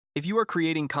If you are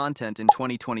creating content in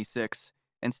 2026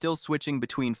 and still switching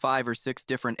between 5 or 6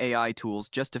 different AI tools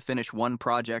just to finish one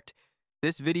project,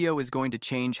 this video is going to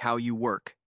change how you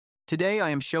work. Today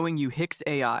I am showing you HIX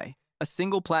AI, a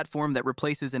single platform that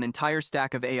replaces an entire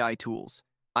stack of AI tools.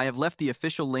 I have left the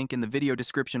official link in the video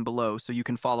description below so you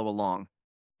can follow along.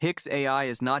 HIX AI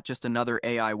is not just another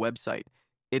AI website.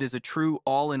 It is a true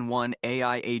all-in-one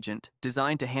AI agent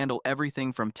designed to handle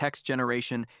everything from text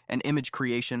generation and image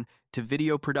creation to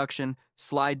video production,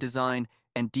 slide design,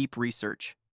 and deep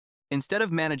research. Instead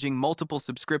of managing multiple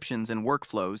subscriptions and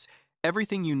workflows,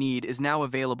 everything you need is now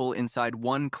available inside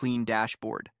one clean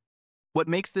dashboard. What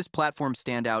makes this platform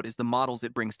stand out is the models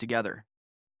it brings together.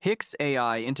 HIX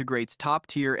AI integrates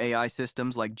top-tier AI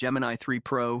systems like Gemini 3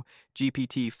 Pro,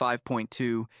 GPT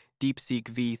 5.2, DeepSeek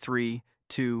V3,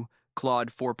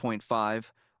 Claude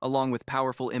 4.5, along with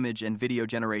powerful image and video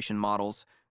generation models.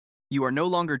 You are no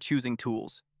longer choosing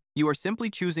tools. You are simply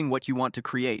choosing what you want to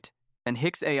create, and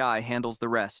HIX AI handles the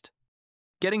rest.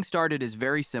 Getting started is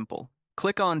very simple.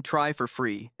 Click on Try for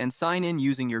free and sign in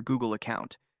using your Google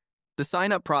account. The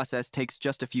sign-up process takes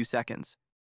just a few seconds.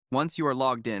 Once you are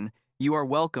logged in, you are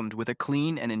welcomed with a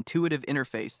clean and intuitive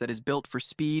interface that is built for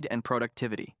speed and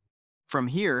productivity. From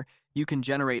here, you can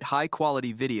generate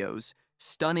high-quality videos,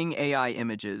 stunning AI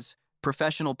images,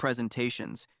 professional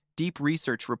presentations, deep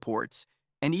research reports,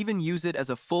 and even use it as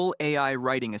a full AI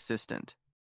writing assistant.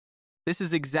 This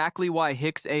is exactly why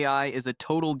HIX AI is a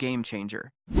total game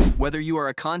changer. Whether you are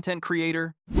a content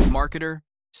creator, marketer,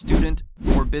 student,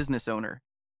 or business owner,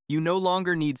 you no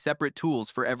longer need separate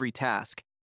tools for every task.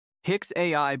 HIX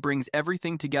AI brings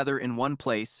everything together in one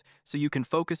place so you can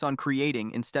focus on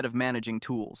creating instead of managing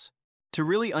tools. To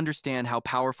really understand how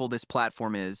powerful this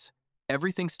platform is,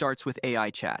 everything starts with AI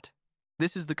chat.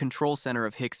 This is the control center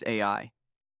of HIX AI.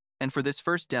 And for this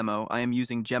first demo, I am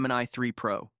using Gemini 3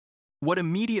 Pro. What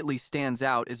immediately stands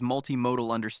out is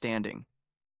multimodal understanding.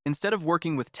 Instead of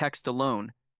working with text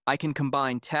alone, I can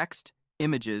combine text,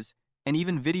 images, and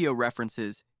even video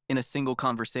references in a single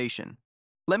conversation.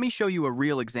 Let me show you a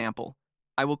real example.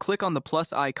 I will click on the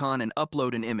plus icon and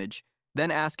upload an image, then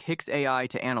ask HIX AI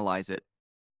to analyze it.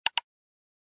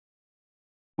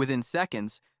 Within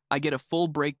seconds, I get a full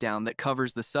breakdown that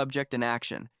covers the subject and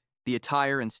action, the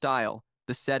attire and style,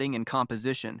 the setting and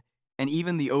composition, and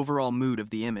even the overall mood of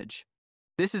the image.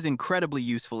 This is incredibly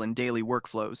useful in daily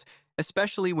workflows,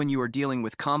 especially when you are dealing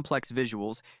with complex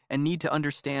visuals and need to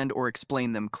understand or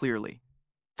explain them clearly.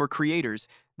 For creators,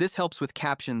 this helps with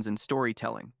captions and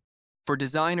storytelling. For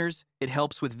designers, it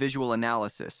helps with visual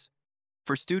analysis.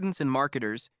 For students and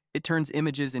marketers, it turns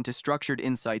images into structured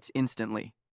insights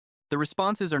instantly. The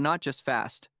responses are not just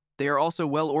fast, they are also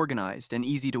well organized and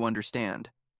easy to understand.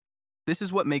 This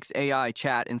is what makes AI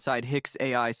chat inside HIX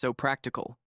AI so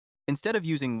practical. Instead of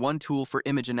using one tool for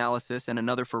image analysis and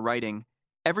another for writing,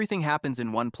 everything happens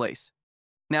in one place.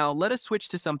 Now, let us switch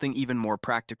to something even more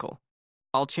practical.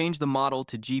 I'll change the model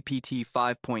to GPT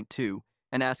 5.2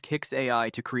 and ask HIX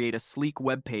AI to create a sleek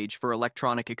web page for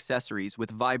electronic accessories with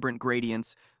vibrant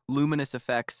gradients, luminous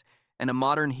effects, and a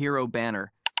modern hero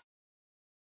banner.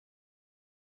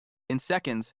 In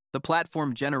seconds, the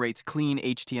platform generates clean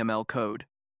HTML code.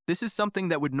 This is something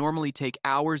that would normally take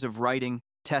hours of writing,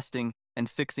 testing, and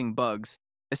fixing bugs,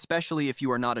 especially if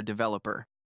you are not a developer.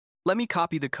 Let me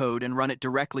copy the code and run it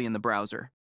directly in the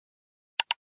browser.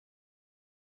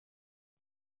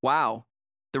 Wow,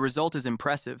 the result is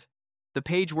impressive. The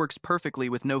page works perfectly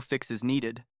with no fixes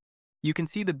needed. You can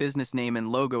see the business name and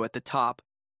logo at the top,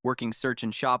 working search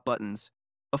and shop buttons,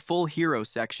 a full hero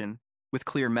section with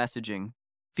clear messaging,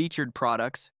 featured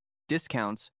products,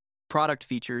 discounts, product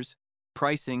features,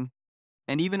 pricing,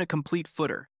 and even a complete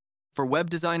footer. For web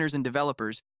designers and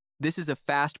developers, this is a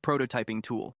fast prototyping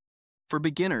tool. For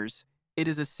beginners, it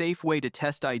is a safe way to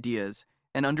test ideas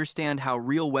and understand how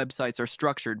real websites are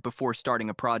structured before starting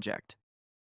a project.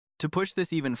 To push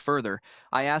this even further,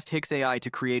 I asked HIX AI to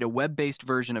create a web-based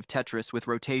version of Tetris with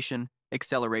rotation,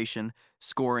 acceleration,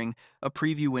 scoring, a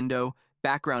preview window,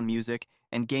 background music,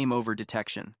 and game over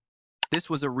detection. This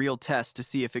was a real test to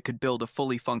see if it could build a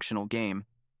fully functional game.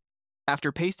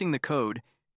 After pasting the code,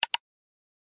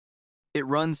 it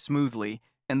runs smoothly,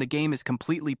 and the game is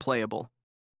completely playable.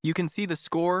 You can see the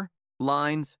score,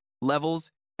 lines,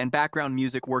 levels, and background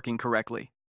music working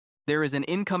correctly. There is an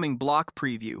incoming block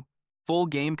preview, full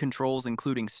game controls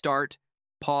including start,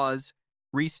 pause,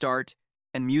 restart,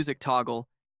 and music toggle,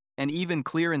 and even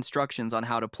clear instructions on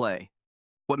how to play.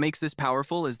 What makes this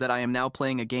powerful is that I am now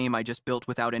playing a game I just built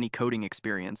without any coding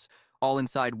experience, all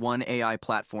inside one AI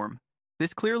platform.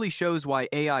 This clearly shows why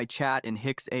AI chat in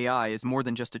HIX AI is more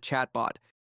than just a chatbot.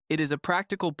 It is a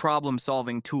practical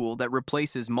problem-solving tool that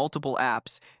replaces multiple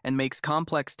apps and makes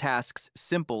complex tasks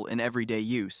simple in everyday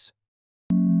use.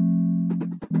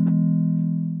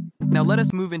 Now let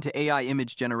us move into AI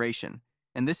image generation,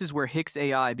 and this is where HIX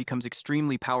AI becomes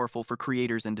extremely powerful for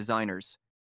creators and designers.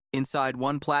 Inside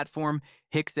one platform,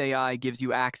 HIX AI gives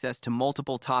you access to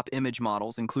multiple top image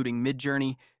models, including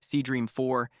Midjourney, Dream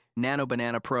 4, Nano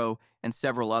Banana Pro, and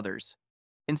several others.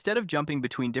 Instead of jumping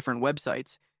between different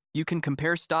websites, you can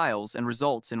compare styles and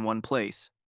results in one place.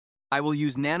 I will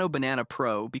use Nano Banana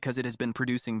Pro because it has been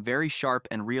producing very sharp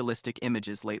and realistic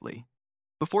images lately.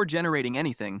 Before generating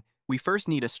anything, we first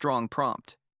need a strong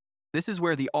prompt. This is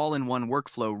where the all-in-one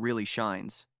workflow really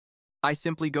shines. I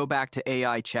simply go back to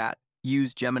AI chat,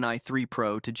 use Gemini 3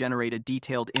 Pro to generate a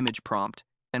detailed image prompt,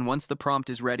 and once the prompt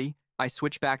is ready, I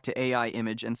switch back to AI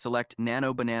image and select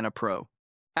Nano Banana Pro.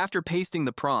 After pasting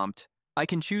the prompt, I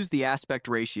can choose the aspect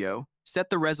ratio, set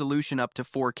the resolution up to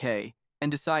 4K, and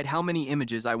decide how many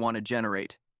images I want to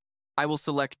generate. I will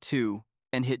select 2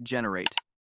 and hit generate.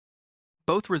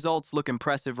 Both results look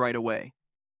impressive right away.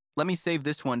 Let me save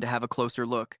this one to have a closer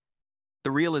look.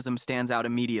 The realism stands out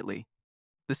immediately.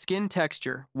 The skin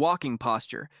texture, walking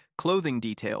posture, clothing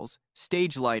details,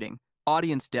 stage lighting,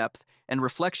 audience depth, and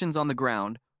reflections on the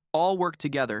ground all work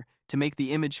together to make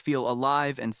the image feel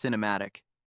alive and cinematic.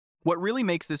 What really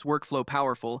makes this workflow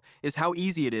powerful is how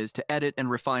easy it is to edit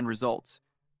and refine results.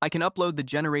 I can upload the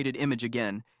generated image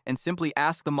again and simply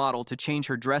ask the model to change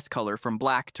her dress color from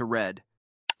black to red.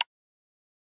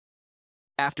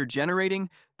 After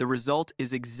generating, the result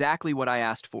is exactly what I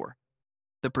asked for.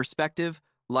 The perspective,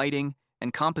 lighting,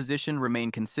 and composition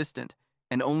remain consistent,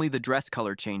 and only the dress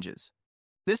color changes.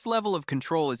 This level of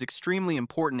control is extremely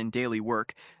important in daily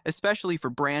work, especially for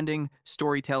branding,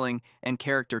 storytelling, and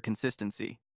character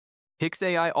consistency. HIX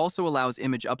AI also allows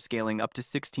image upscaling up to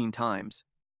 16 times.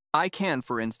 I can,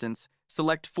 for instance,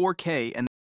 select 4K and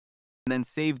then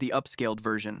save the upscaled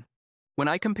version. When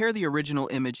I compare the original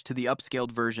image to the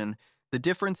upscaled version, the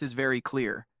difference is very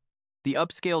clear. The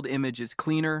upscaled image is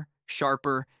cleaner,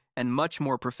 sharper, and much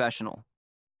more professional.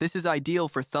 This is ideal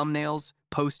for thumbnails,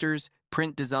 posters,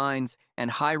 print designs,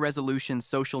 and high-resolution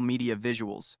social media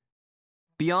visuals.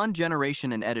 Beyond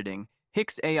generation and editing,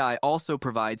 HIX AI also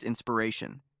provides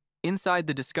inspiration. Inside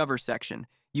the Discover section,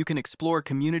 you can explore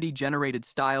community-generated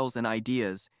styles and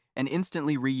ideas and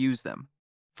instantly reuse them.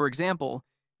 For example,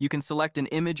 you can select an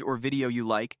image or video you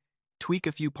like, tweak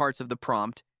a few parts of the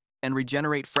prompt, and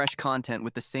regenerate fresh content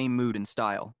with the same mood and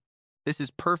style. This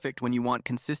is perfect when you want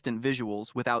consistent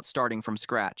visuals without starting from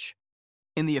scratch.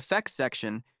 In the Effects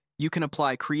section, you can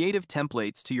apply creative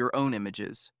templates to your own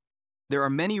images. There are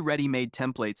many ready-made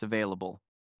templates available.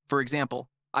 For example,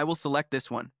 I will select this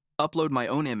one, upload my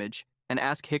own image, and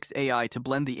ask HIX AI to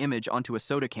blend the image onto a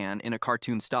soda can in a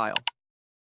cartoon style.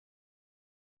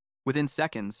 Within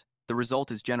seconds, the result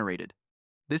is generated.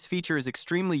 This feature is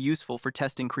extremely useful for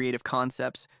testing creative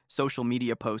concepts, social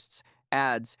media posts,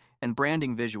 ads, and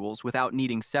branding visuals without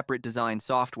needing separate design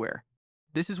software.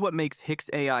 This is what makes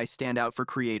HIX AI stand out for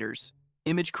creators.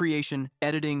 Image creation,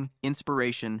 editing,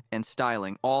 inspiration, and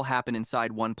styling all happen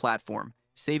inside one platform,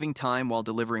 saving time while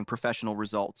delivering professional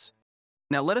results.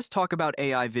 Now let us talk about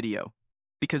AI video,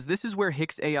 because this is where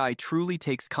HIX AI truly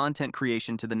takes content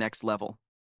creation to the next level.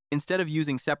 Instead of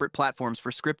using separate platforms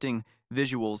for scripting,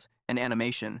 visuals, and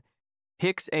animation,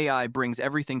 HIX AI brings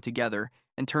everything together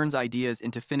and turns ideas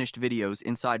into finished videos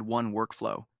inside one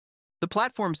workflow. The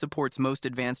platform supports most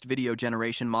advanced video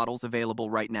generation models available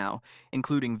right now,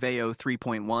 including Veo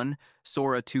 3.1,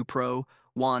 Sora 2 Pro,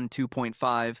 Wan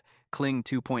 2.5, Kling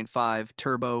 2.5,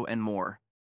 Turbo, and more.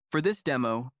 For this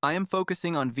demo, I am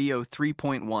focusing on Veo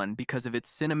 3.1 because of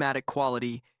its cinematic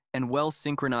quality and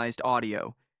well-synchronized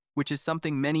audio, which is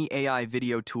something many AI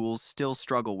video tools still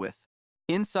struggle with.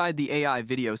 Inside the AI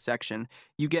video section,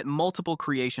 you get multiple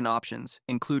creation options,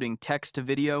 including text to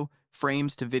video,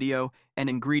 frames to video, and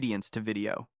ingredients to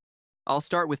video. I'll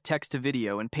start with text to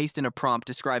video and paste in a prompt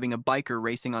describing a biker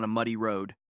racing on a muddy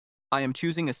road. I am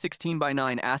choosing a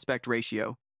 16:9 aspect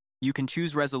ratio. You can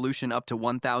choose resolution up to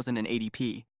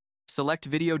 1080p. Select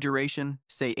video duration,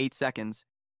 say 8 seconds,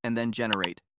 and then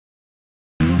generate.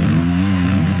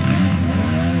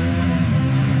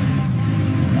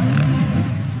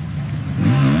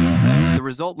 The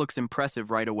result looks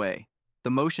impressive right away.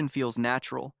 The motion feels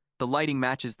natural, the lighting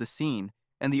matches the scene,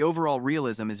 and the overall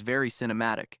realism is very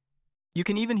cinematic. You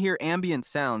can even hear ambient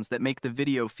sounds that make the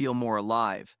video feel more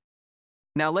alive.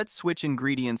 Now let's switch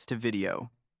ingredients to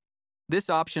video. This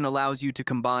option allows you to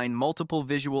combine multiple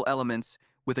visual elements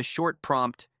with a short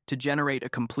prompt to generate a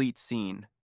complete scene.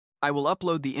 I will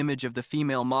upload the image of the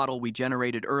female model we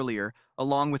generated earlier,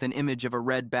 along with an image of a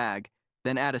red bag,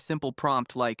 then add a simple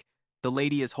prompt like, "The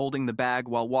lady is holding the bag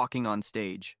while walking on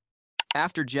stage."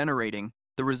 After generating,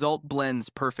 the result blends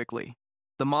perfectly.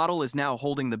 The model is now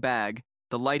holding the bag,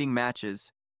 the lighting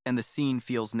matches, and the scene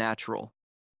feels natural.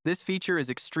 This feature is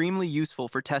extremely useful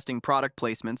for testing product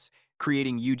placements,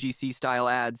 creating UGC-style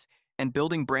ads, and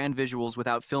building brand visuals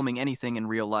without filming anything in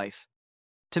real life.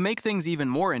 To make things even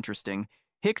more interesting,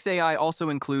 HIX AI also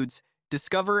includes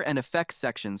Discover and Effects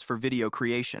sections for video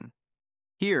creation.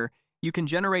 Here, you can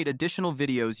generate additional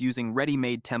videos using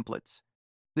ready-made templates.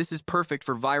 This is perfect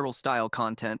for viral-style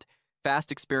content,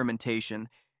 fast experimentation,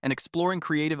 and exploring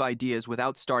creative ideas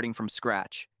without starting from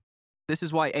scratch. This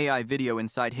is why AI video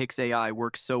inside HIX AI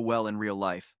works so well in real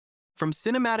life. From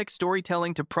cinematic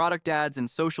storytelling to product ads and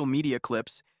social media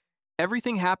clips,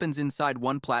 everything happens inside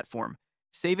one platform,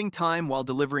 saving time while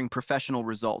delivering professional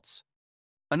results.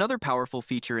 Another powerful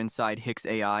feature inside HIX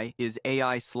AI is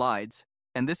AI slides,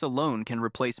 and this alone can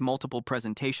replace multiple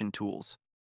presentation tools.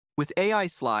 With AI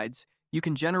slides, you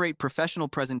can generate professional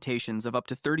presentations of up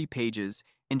to 30 pages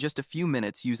in just a few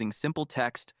minutes using simple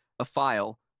text, a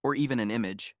file, or even an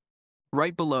image.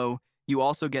 Right below, you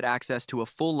also get access to a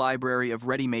full library of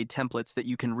ready-made templates that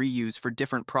you can reuse for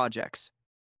different projects.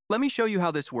 Let me show you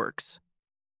how this works.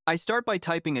 I start by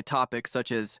typing a topic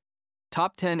such as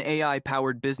Top 10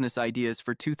 AI-powered business ideas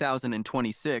for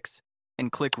 2026 and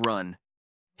click Run.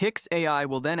 HIX AI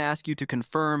will then ask you to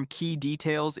confirm key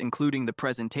details including the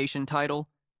presentation title,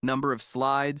 number of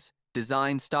slides,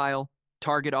 design style,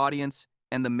 target audience,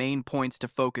 and the main points to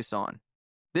focus on.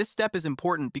 This step is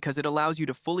important because it allows you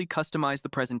to fully customize the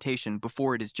presentation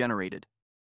before it is generated.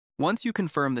 Once you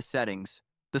confirm the settings,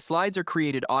 the slides are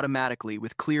created automatically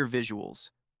with clear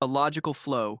visuals, a logical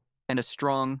flow, and a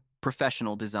strong,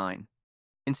 professional design.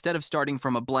 Instead of starting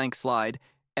from a blank slide,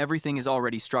 everything is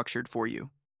already structured for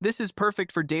you. This is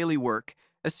perfect for daily work,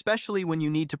 especially when you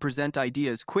need to present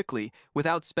ideas quickly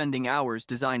without spending hours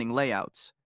designing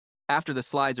layouts. After the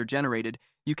slides are generated,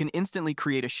 you can instantly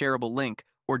create a shareable link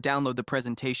or download the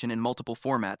presentation in multiple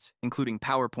formats, including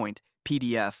PowerPoint,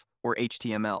 PDF, or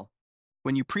HTML.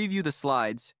 When you preview the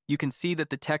slides, you can see that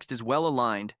the text is well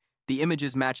aligned, the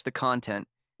images match the content,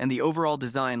 and the overall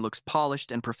design looks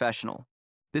polished and professional.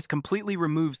 This completely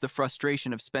removes the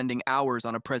frustration of spending hours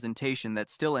on a presentation that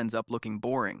still ends up looking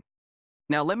boring.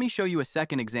 Now let me show you a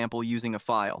second example using a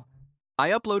file. I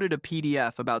uploaded a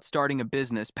PDF about starting a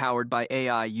business powered by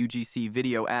AI UGC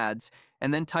video ads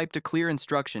and then typed a clear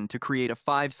instruction to create a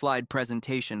 5-slide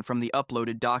presentation from the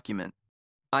uploaded document.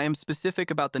 I am specific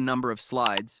about the number of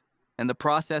slides, and the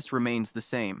process remains the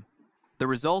same. The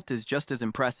result is just as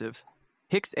impressive.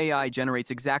 HIX AI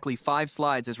generates exactly 5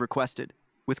 slides as requested,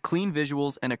 with clean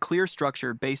visuals and a clear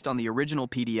structure based on the original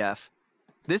PDF.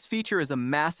 This feature is a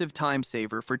massive time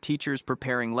saver for teachers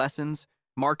preparing lessons,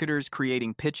 marketers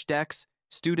creating pitch decks,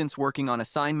 students working on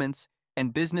assignments,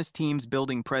 and business teams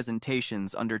building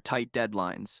presentations under tight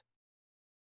deadlines.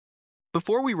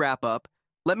 Before we wrap up,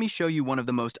 let me show you one of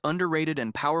the most underrated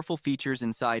and powerful features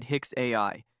inside HIX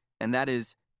AI, and that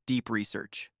is deep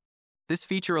research. This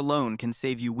feature alone can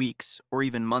save you weeks or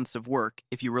even months of work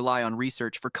if you rely on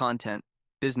research for content,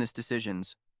 business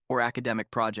decisions, or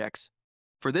academic projects.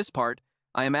 For this part,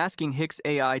 I am asking HIX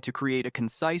AI to create a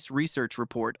concise research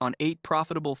report on 8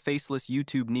 profitable faceless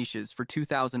YouTube niches for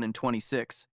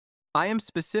 2026. I am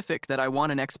specific that I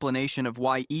want an explanation of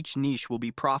why each niche will be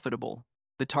profitable,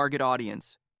 the target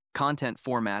audience, content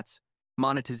formats,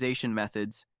 monetization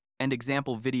methods, and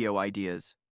example video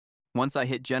ideas. Once I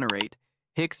hit generate,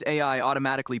 HIX AI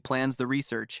automatically plans the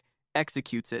research,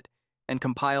 executes it, and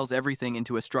compiles everything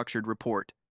into a structured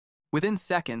report. Within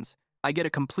seconds, I get a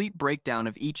complete breakdown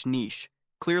of each niche,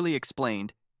 clearly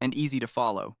explained, and easy to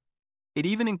follow. It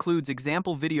even includes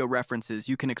example video references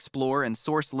you can explore and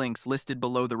source links listed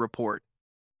below the report.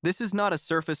 This is not a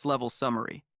surface-level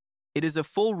summary. It is a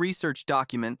full research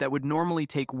document that would normally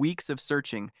take weeks of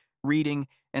searching, reading,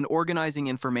 and organizing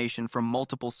information from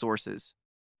multiple sources.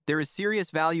 There is serious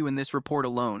value in this report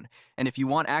alone, and if you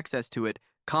want access to it,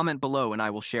 comment below and I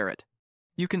will share it.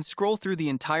 You can scroll through the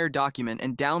entire document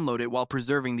and download it while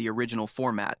preserving the original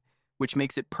format, which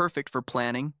makes it perfect for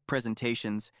planning,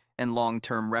 presentations, and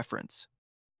long-term reference.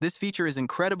 This feature is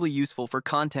incredibly useful for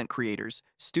content creators,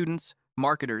 students,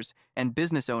 marketers, and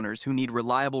business owners who need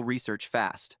reliable research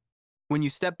fast. When you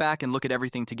step back and look at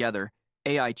everything together,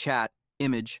 AI chat,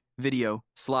 image, video,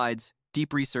 slides,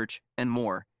 deep research, and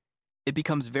more, it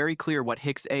becomes very clear what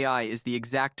HIX AI is the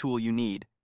exact tool you need.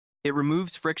 It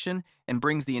removes friction and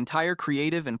brings the entire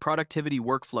creative and productivity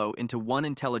workflow into one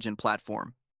intelligent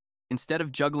platform. Instead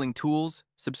of juggling tools,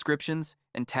 subscriptions,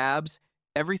 and tabs,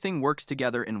 everything works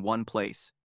together in one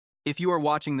place. If you are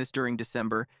watching this during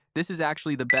December, this is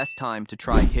actually the best time to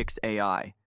try HIX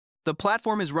AI. The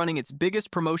platform is running its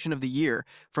biggest promotion of the year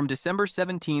from December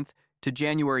 17th to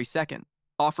January 2nd,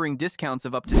 offering discounts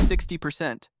of up to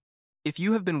 60%. If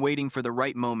you have been waiting for the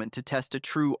right moment to test a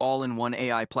true all-in-one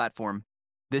AI platform,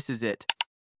 this is it.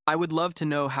 I would love to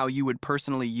know how you would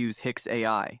personally use HIX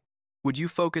AI. Would you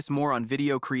focus more on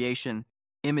video creation,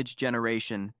 image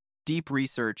generation, deep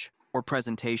research, or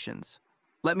presentations?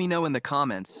 Let me know in the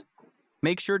comments.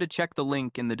 Make sure to check the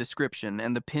link in the description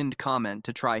and the pinned comment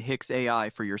to try HIX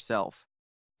AI for yourself.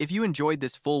 If you enjoyed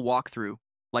this full walkthrough,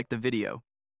 like the video,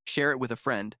 share it with a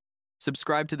friend,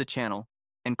 subscribe to the channel,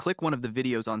 and click one of the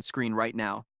videos on screen right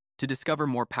now to discover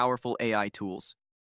more powerful AI tools.